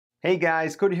Hey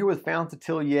guys, Cody here with Found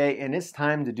Atelier, and it's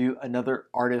time to do another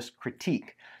artist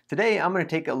critique. Today I'm going to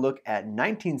take a look at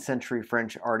 19th century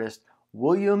French artist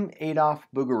William Adolph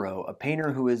Bouguereau, a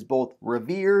painter who is both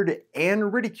revered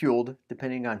and ridiculed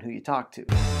depending on who you talk to.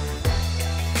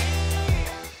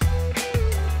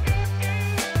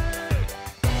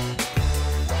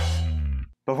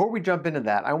 Before we jump into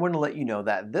that, I want to let you know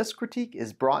that this critique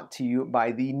is brought to you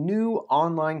by the new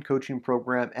online coaching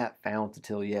program at Found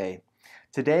Atelier.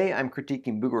 Today I'm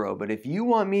critiquing Bouguereau, but if you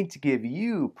want me to give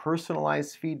you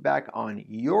personalized feedback on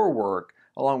your work,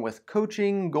 along with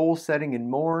coaching, goal setting,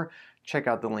 and more, check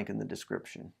out the link in the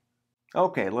description.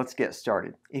 Okay, let's get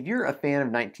started. If you're a fan of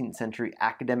 19th century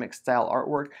academic style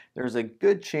artwork, there's a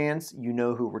good chance you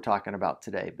know who we're talking about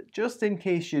today. But just in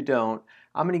case you don't,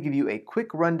 I'm going to give you a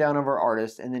quick rundown of our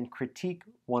artist and then critique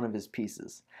one of his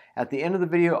pieces. At the end of the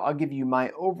video, I'll give you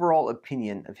my overall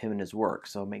opinion of him and his work,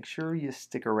 so make sure you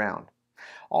stick around.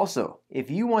 Also,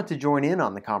 if you want to join in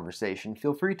on the conversation,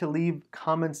 feel free to leave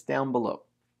comments down below.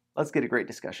 Let's get a great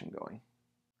discussion going.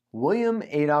 William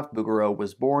Adolph Bouguereau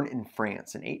was born in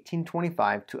France in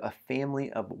 1825 to a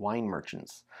family of wine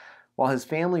merchants. While his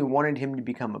family wanted him to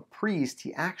become a priest,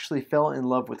 he actually fell in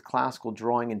love with classical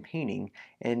drawing and painting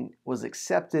and was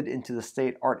accepted into the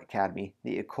State Art Academy,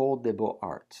 the École des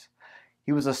Beaux-Arts.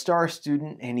 He was a star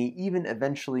student, and he even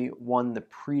eventually won the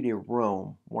Prix de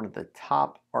Rome, one of the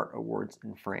top art awards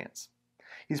in France.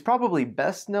 He's probably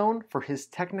best known for his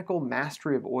technical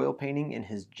mastery of oil painting and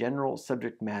his general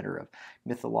subject matter of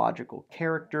mythological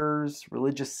characters,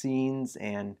 religious scenes,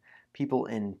 and people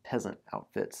in peasant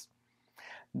outfits.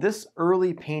 This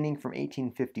early painting from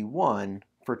 1851,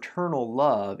 Fraternal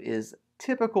Love, is a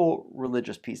typical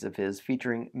religious piece of his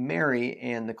featuring Mary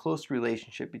and the close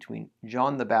relationship between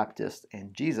John the Baptist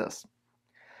and Jesus.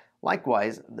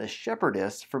 Likewise, The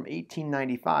Shepherdess from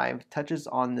 1895 touches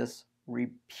on this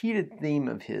repeated theme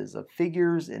of his, of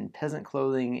figures in peasant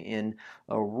clothing in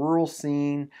a rural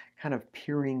scene, kind of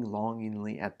peering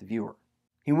longingly at the viewer.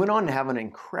 He went on to have an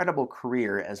incredible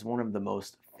career as one of the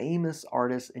most famous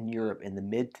artists in Europe in the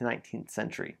mid to 19th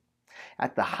century.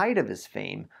 At the height of his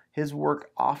fame, his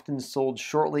work often sold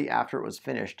shortly after it was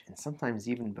finished, and sometimes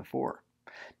even before.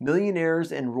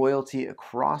 Millionaires and royalty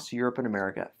across Europe and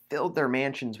America filled their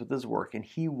mansions with his work, and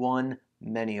he won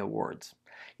many awards.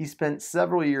 He spent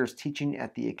several years teaching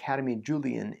at the Académie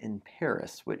Julian in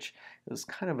Paris, which was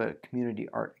kind of a community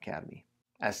art academy.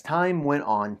 As time went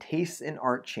on, tastes in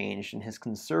art changed, and his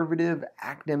conservative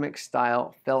academic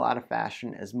style fell out of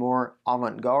fashion as more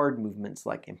avant-garde movements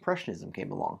like Impressionism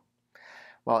came along.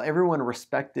 While everyone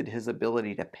respected his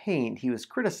ability to paint, he was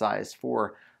criticized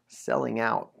for selling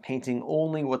out, painting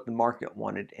only what the market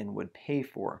wanted and would pay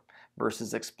for,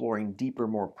 versus exploring deeper,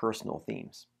 more personal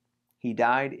themes. He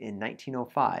died in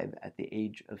 1905 at the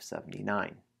age of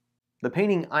 79. The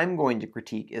painting I'm going to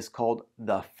critique is called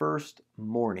The First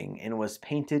Mourning and was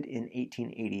painted in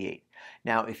 1888.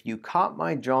 Now, if you caught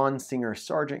my John Singer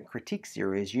Sargent critique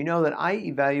series, you know that I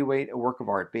evaluate a work of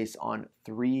art based on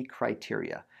three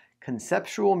criteria: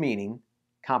 conceptual meaning,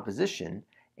 composition,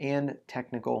 and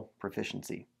technical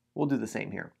proficiency. We'll do the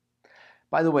same here.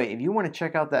 By the way, if you want to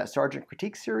check out that Sargent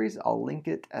critique series, I'll link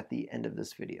it at the end of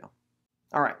this video.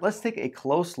 All right, let's take a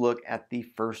close look at The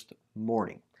First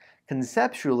Mourning.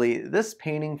 Conceptually, this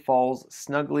painting falls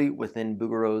snugly within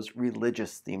Bouguereau's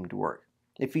religious-themed work.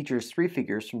 It features three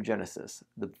figures from Genesis,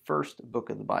 the first book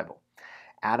of the Bible: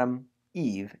 Adam,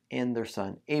 Eve, and their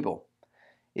son Abel.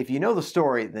 If you know the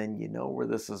story, then you know where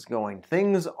this is going.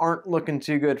 Things aren't looking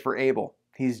too good for Abel.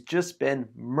 He's just been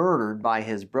murdered by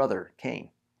his brother, Cain.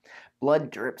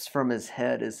 Blood drips from his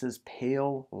head as his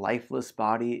pale, lifeless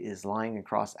body is lying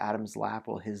across Adam's lap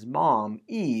while his mom,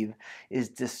 Eve, is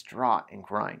distraught and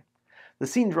crying. The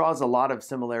scene draws a lot of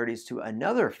similarities to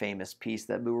another famous piece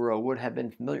that Bouguereau would have been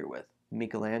familiar with,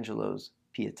 Michelangelo's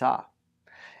Pietà.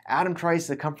 Adam tries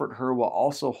to comfort her while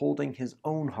also holding his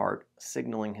own heart,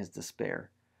 signaling his despair.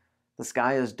 The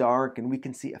sky is dark and we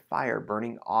can see a fire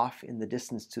burning off in the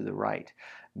distance to the right.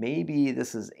 Maybe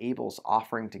this is Abel's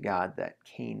offering to God that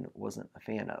Cain wasn't a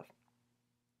fan of.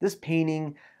 This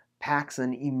painting packs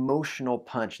an emotional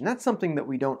punch, and that's something that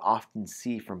we don't often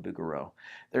see from Bouguereau.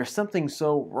 There's something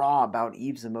so raw about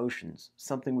Eve's emotions,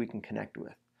 something we can connect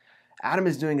with. Adam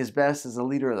is doing his best as a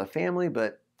leader of the family,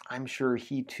 but I'm sure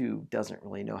he too doesn't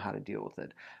really know how to deal with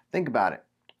it. Think about it.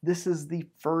 This is the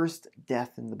first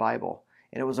death in the Bible,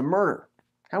 and it was a murder.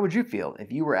 How would you feel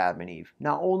if you were Adam and Eve?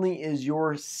 Not only is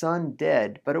your son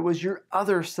dead, but it was your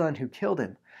other son who killed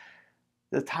him.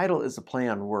 The title is a play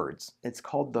on words. It's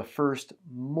called The First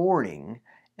Mourning,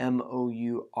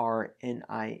 M-O-U-R-N-I-N-G,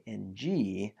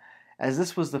 as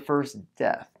this was the first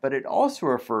death, but it also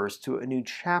refers to a new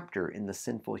chapter in the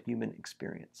sinful human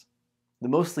experience. The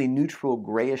mostly neutral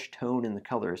grayish tone in the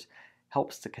colors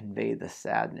helps to convey the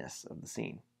sadness of the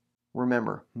scene.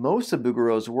 Remember, most of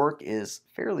Bouguereau's work is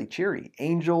fairly cheery.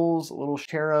 Angels, little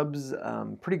cherubs,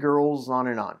 pretty girls, on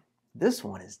and on. This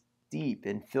one is deep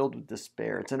and filled with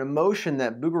despair. It's an emotion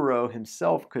that Bouguereau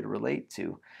himself could relate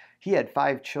to. He had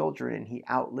 5 children and he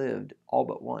outlived all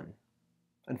but one.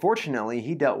 Unfortunately,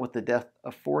 he dealt with the death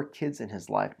of 4 kids in his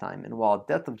lifetime, and while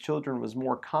death of children was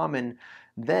more common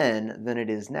then than it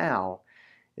is now,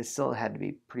 it still had to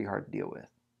be pretty hard to deal with.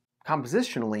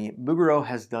 Compositionally, Bouguereau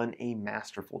has done a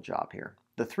masterful job here.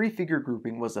 The 3-figure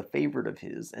grouping was a favorite of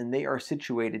his, and they are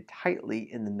situated tightly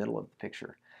in the middle of the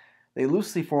picture. They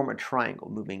loosely form a triangle,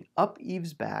 moving up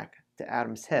Eve's back to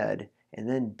Adam's head, and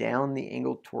then down the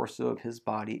angled torso of his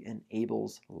body and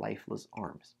Abel's lifeless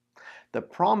arms. The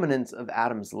prominence of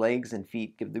Adam's legs and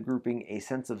feet give the grouping a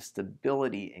sense of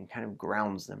stability and kind of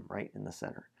grounds them right in the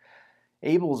center.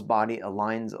 Abel's body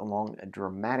aligns along a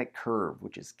dramatic curve,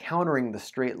 which is countering the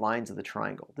straight lines of the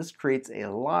triangle. This creates a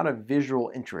lot of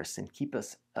visual interest and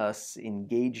keeps us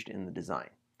engaged in the design.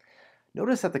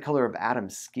 Notice that the color of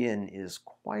Adam's skin is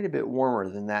quite a bit warmer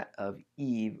than that of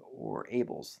Eve or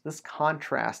Abel's. This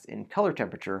contrast in color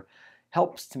temperature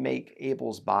helps to make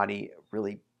Abel's body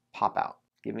really pop out,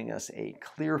 giving us a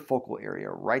clear focal area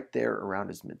right there around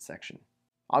his midsection.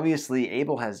 Obviously,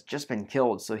 Abel has just been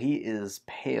killed, so he is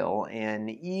pale, and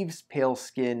Eve's pale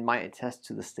skin might attest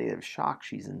to the state of shock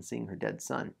she's in seeing her dead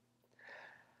son.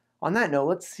 On that note,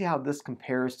 let's see how this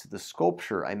compares to the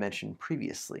sculpture I mentioned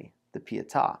previously, the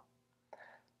Pietà.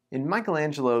 In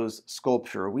Michelangelo's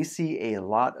sculpture, we see a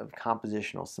lot of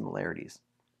compositional similarities.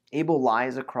 Abel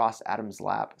lies across Adam's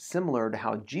lap, similar to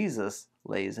how Jesus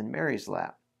lays in Mary's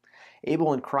lap.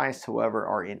 Abel and Christ, however,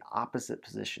 are in opposite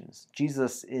positions.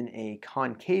 Jesus in a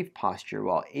concave posture,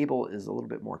 while Abel is a little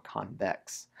bit more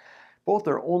convex. Both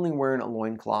are only wearing a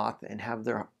loincloth and have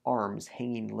their arms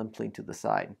hanging limply to the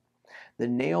side. The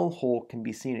nail hole can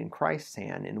be seen in Christ's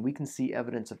hand, and we can see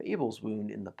evidence of Abel's wound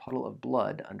in the puddle of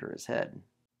blood under his head.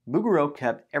 Bouguereau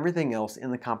kept everything else in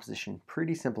the composition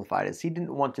pretty simplified, as he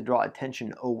didn't want to draw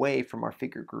attention away from our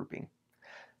figure grouping.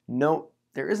 Note,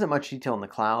 there isn't much detail in the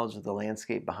clouds or the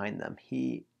landscape behind them.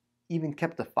 He even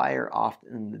kept the fire off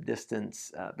in the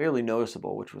distance, barely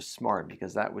noticeable, which was smart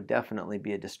because that would definitely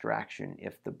be a distraction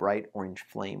if the bright orange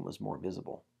flame was more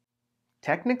visible.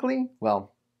 Technically,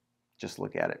 well, just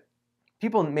look at it.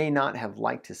 People may not have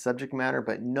liked his subject matter,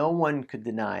 but no one could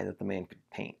deny that the man could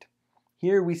paint.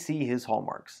 Here we see his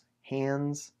hallmarks: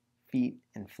 hands, feet,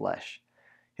 and flesh.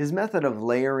 His method of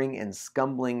layering and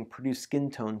scumbling produced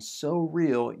skin tones so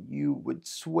real you would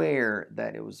swear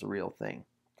that it was the real thing.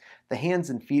 The hands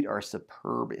and feet are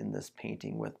superb in this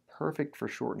painting, with perfect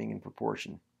foreshortening and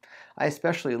proportion. I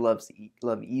especially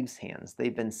love Eve's hands.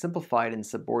 They've been simplified and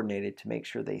subordinated to make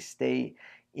sure they stay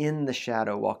in the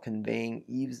shadow while conveying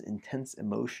Eve's intense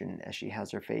emotion as she has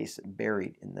her face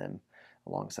buried in them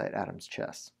alongside Adam's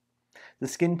chest. The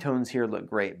skin tones here look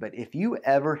great, but if you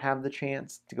ever have the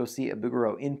chance to go see a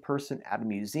Bouguereau in person at a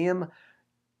museum,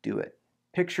 do it.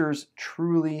 Pictures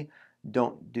truly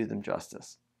don't do them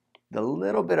justice. The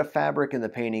little bit of fabric in the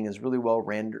painting is really well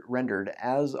rendered,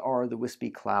 as are the wispy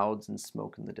clouds and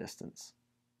smoke in the distance.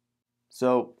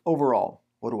 So overall,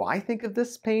 what do I think of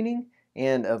this painting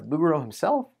and of Bouguereau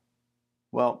himself?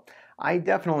 Well, I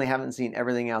definitely haven't seen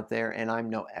everything out there, and I'm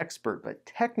no expert, but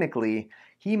technically,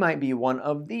 he might be one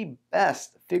of the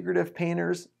best figurative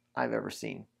painters I've ever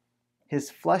seen. His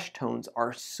flesh tones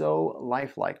are so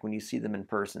lifelike when you see them in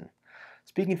person.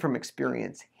 Speaking from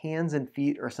experience, hands and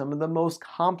feet are some of the most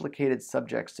complicated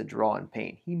subjects to draw and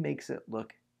paint. He makes it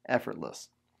look effortless.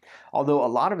 Although a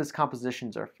lot of his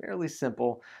compositions are fairly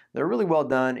simple, they're really well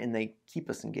done and they keep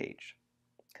us engaged.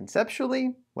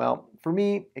 Conceptually, well, for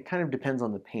me, it kind of depends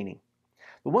on the painting.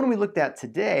 The one we looked at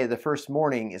today, The First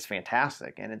Mourning, is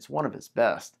fantastic, and it's one of his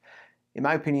best. In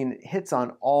my opinion, it hits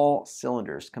on all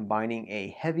cylinders, combining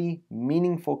a heavy,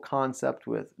 meaningful concept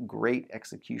with great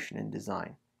execution and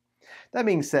design. That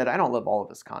being said, I don't love all of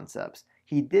his concepts.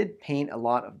 He did paint a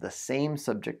lot of the same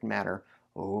subject matter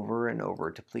over and over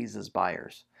to please his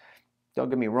buyers. Don't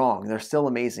get me wrong, they're still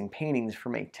amazing paintings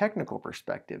from a technical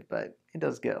perspective, but it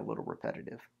does get a little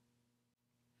repetitive.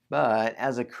 But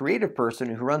as a creative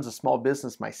person who runs a small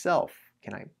business myself,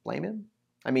 can I blame him?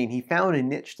 I mean, he found a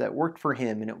niche that worked for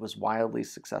him and it was wildly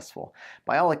successful.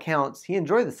 By all accounts, he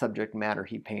enjoyed the subject matter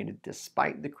he painted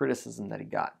despite the criticism that he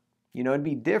got. You know, it'd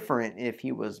be different if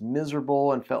he was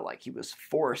miserable and felt like he was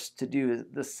forced to do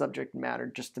this subject matter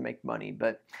just to make money,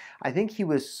 but I think he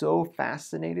was so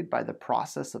fascinated by the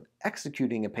process of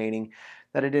executing a painting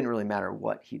that it didn't really matter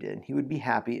what he did. He would be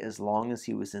happy as long as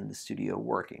he was in the studio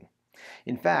working.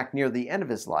 In fact, near the end of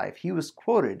his life, he was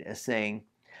quoted as saying,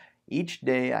 "Each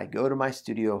day I go to my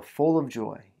studio full of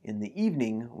joy. In the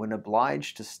evening, when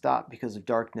obliged to stop because of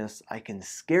darkness, I can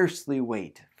scarcely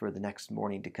wait for the next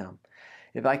morning to come.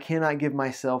 If I cannot give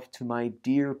myself to my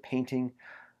dear painting,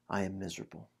 I am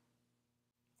miserable."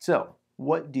 So,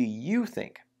 what do you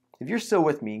think? If you're still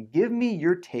with me, give me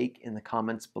your take in the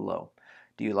comments below.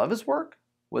 Do you love his work?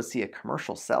 Was he a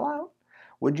commercial sellout?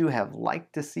 Would you have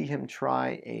liked to see him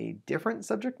try a different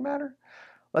subject matter?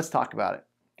 Let's talk about it.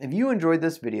 If you enjoyed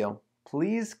this video,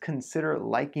 please consider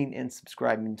liking and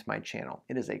subscribing to my channel.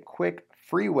 It is a quick,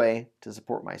 free way to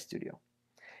support my studio.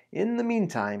 In the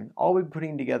meantime, I'll be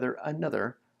putting together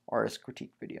another artist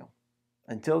critique video.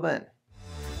 Until then,